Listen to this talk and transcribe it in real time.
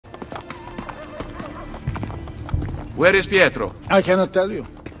Where is Pietro? I cannot tell you.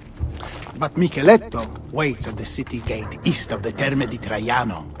 But Micheletto waits at the city gate east of the Terme di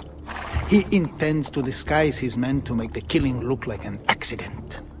Traiano. He intends to disguise his men to make the killing look like an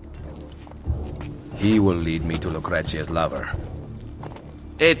accident. He will lead me to Lucrezia's lover.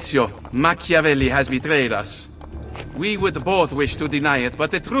 Ezio, Machiavelli has betrayed us. We would both wish to deny it, but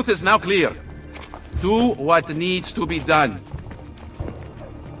the truth is now clear. Do what needs to be done.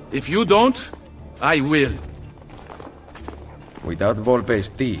 If you don't, I will. Without Volpe's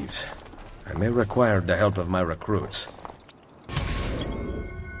thieves, I may require the help of my recruits.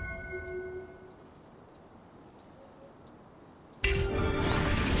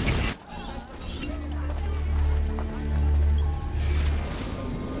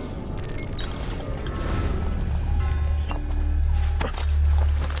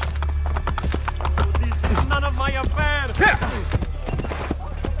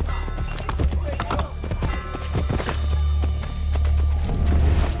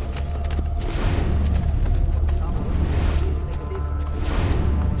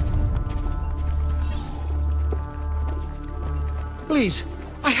 Please,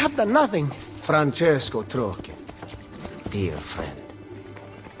 I have done nothing. Francesco Trocchi. Dear friend,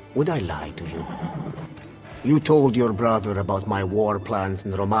 would I lie to you? You told your brother about my war plans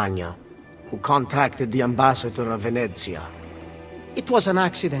in Romagna, who contacted the ambassador of Venezia. It was an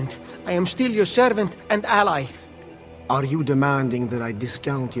accident. I am still your servant and ally. Are you demanding that I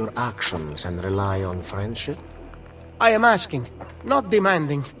discount your actions and rely on friendship? I am asking, not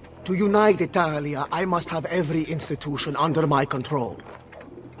demanding. To unite Italia, I must have every institution under my control.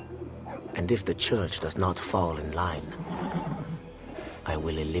 And if the Church does not fall in line, I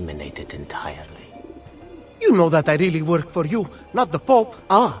will eliminate it entirely. You know that I really work for you, not the Pope.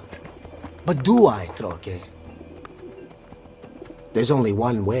 Ah, but do I, Trocchi? There's only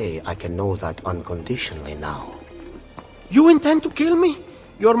one way I can know that unconditionally now. You intend to kill me?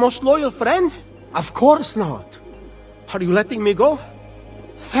 Your most loyal friend? Of course not. Are you letting me go?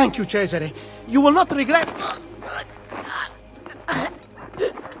 Thank you, Cesare. You will not regret...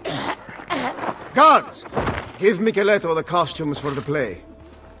 Guards! Give Micheletto the costumes for the play.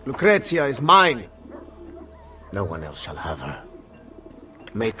 Lucrezia is mine. No one else shall have her.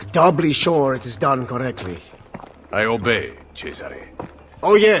 Make doubly sure it is done correctly. I obey, Cesare.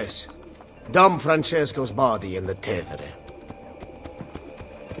 Oh yes. Dump Francesco's body in the Tevere.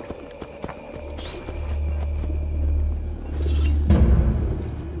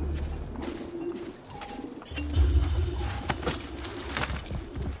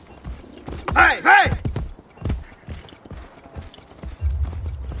 Hey, hey!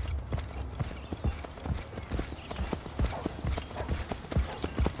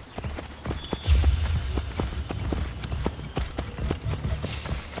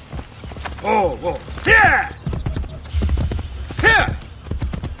 Whoa, whoa. Here! Here!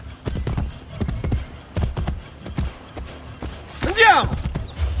 Andiamo!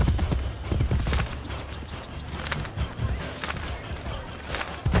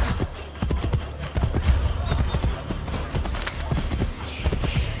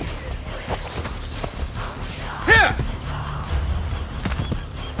 Here!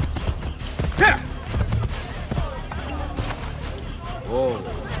 Here! Whoa.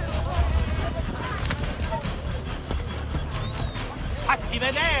 Fatti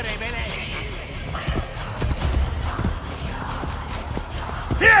vedere, vedere!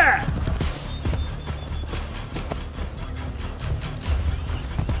 Here!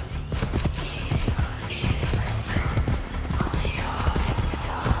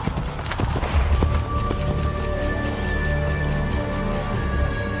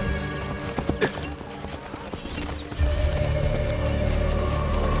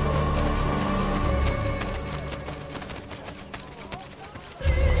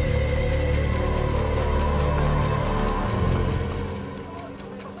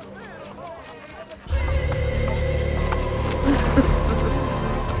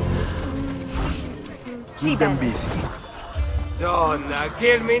 Keep them busy. Donna,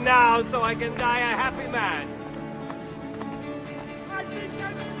 kill me now so I can die a happy man.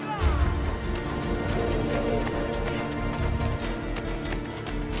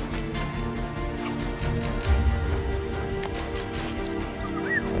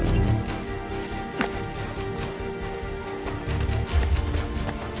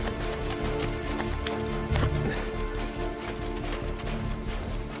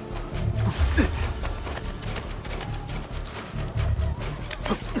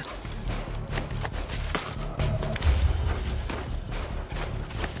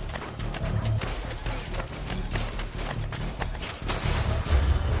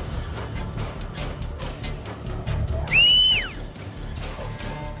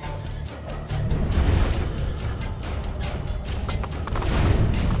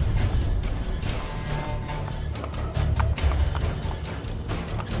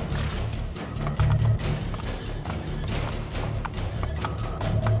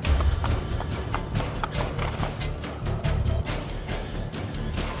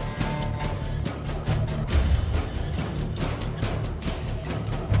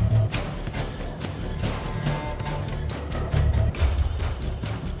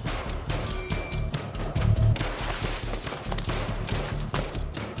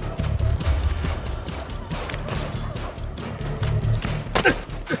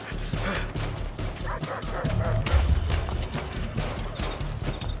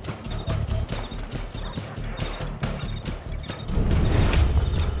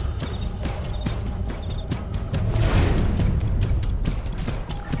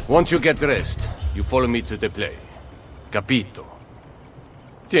 Once you get dressed, you follow me to the play. Capito?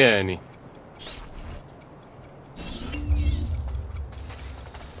 Tieni.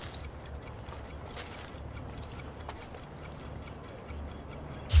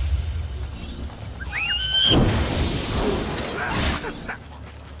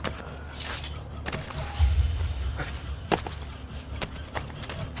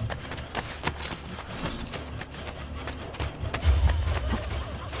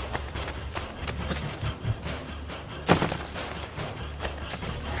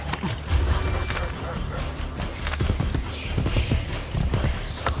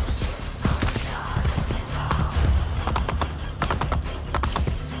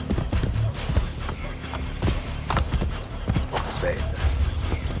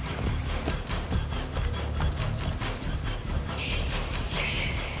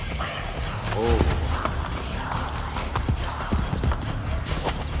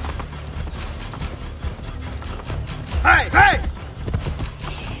 Hey, hey!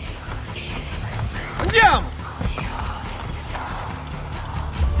 Andiamo!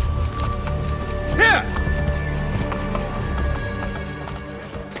 Here!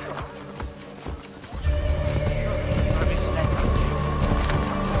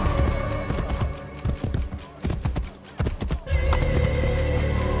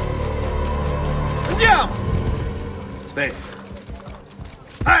 Andiamo! Aspetta.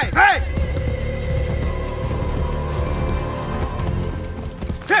 Hey, hey!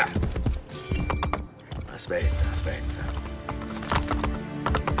 Here! Aspetta, aspetta.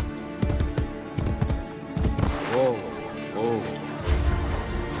 Oh, oh.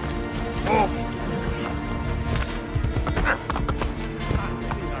 Oh!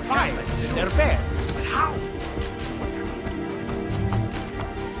 Pilots, they're bears. How?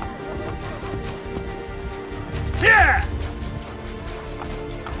 Here!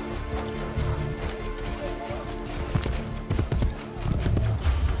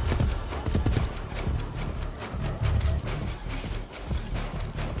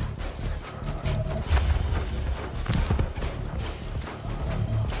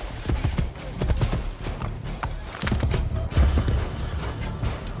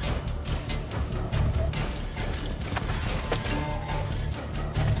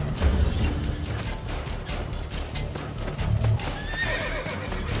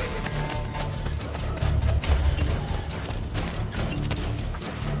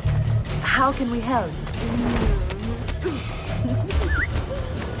 How can we help?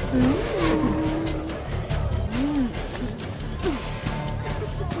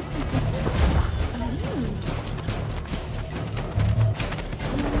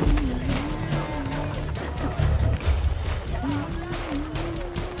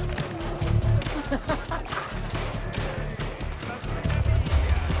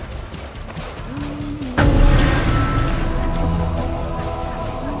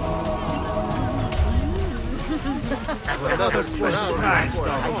 Another special prize,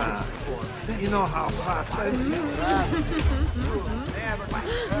 dog. You know how fast I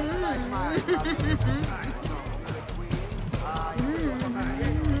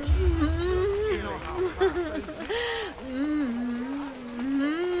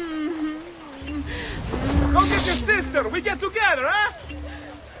Go get your sister! We get together, huh?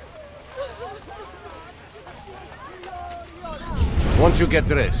 Once you get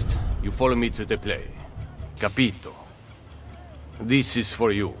dressed, you follow me to the play. Capito? This is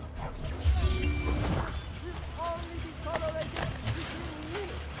for you.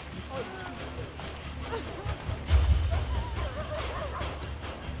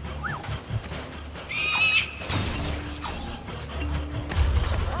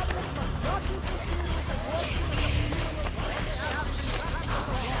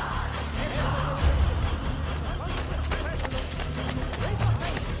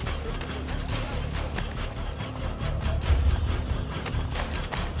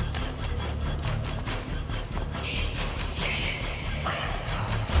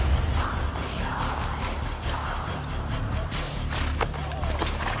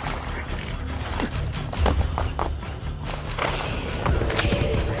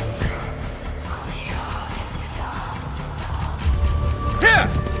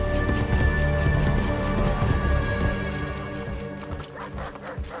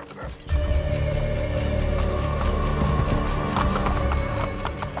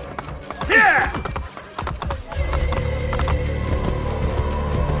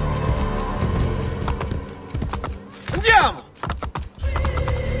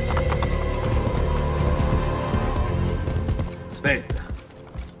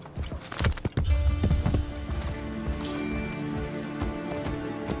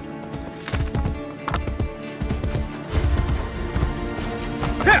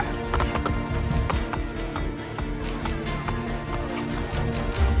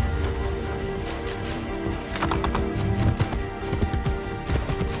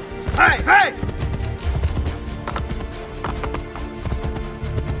 Hey, hey!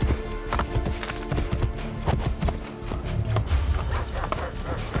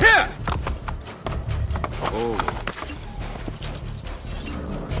 Here! Oh.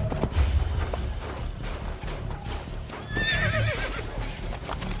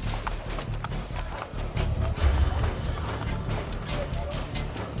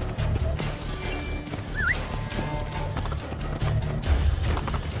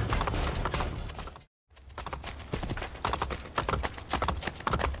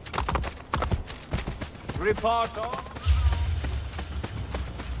 Report on.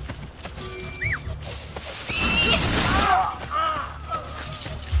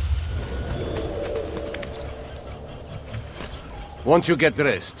 Once you get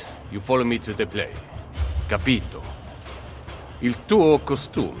dressed, you follow me to the play. Capito? Il tuo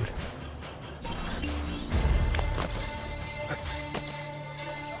costume.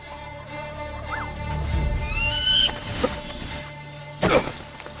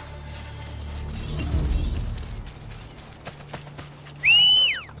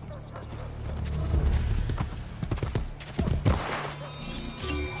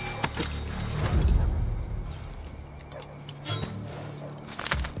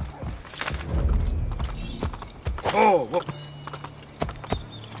 Oh, whoa.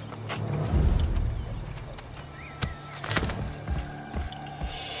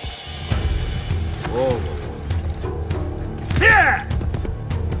 Whoa, whoa. Yeah!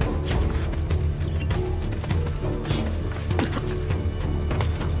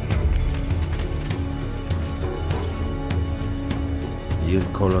 Il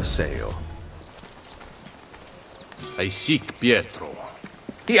Colosseo. I seek Pietro.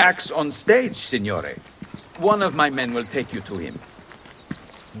 He acts on stage, signore. One of my men will take you to him.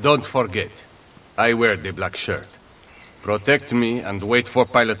 Don't forget, I wear the black shirt. Protect me and wait for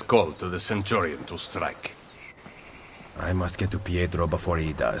pilot call to the Centurion to strike. I must get to Pietro before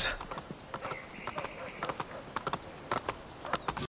he does.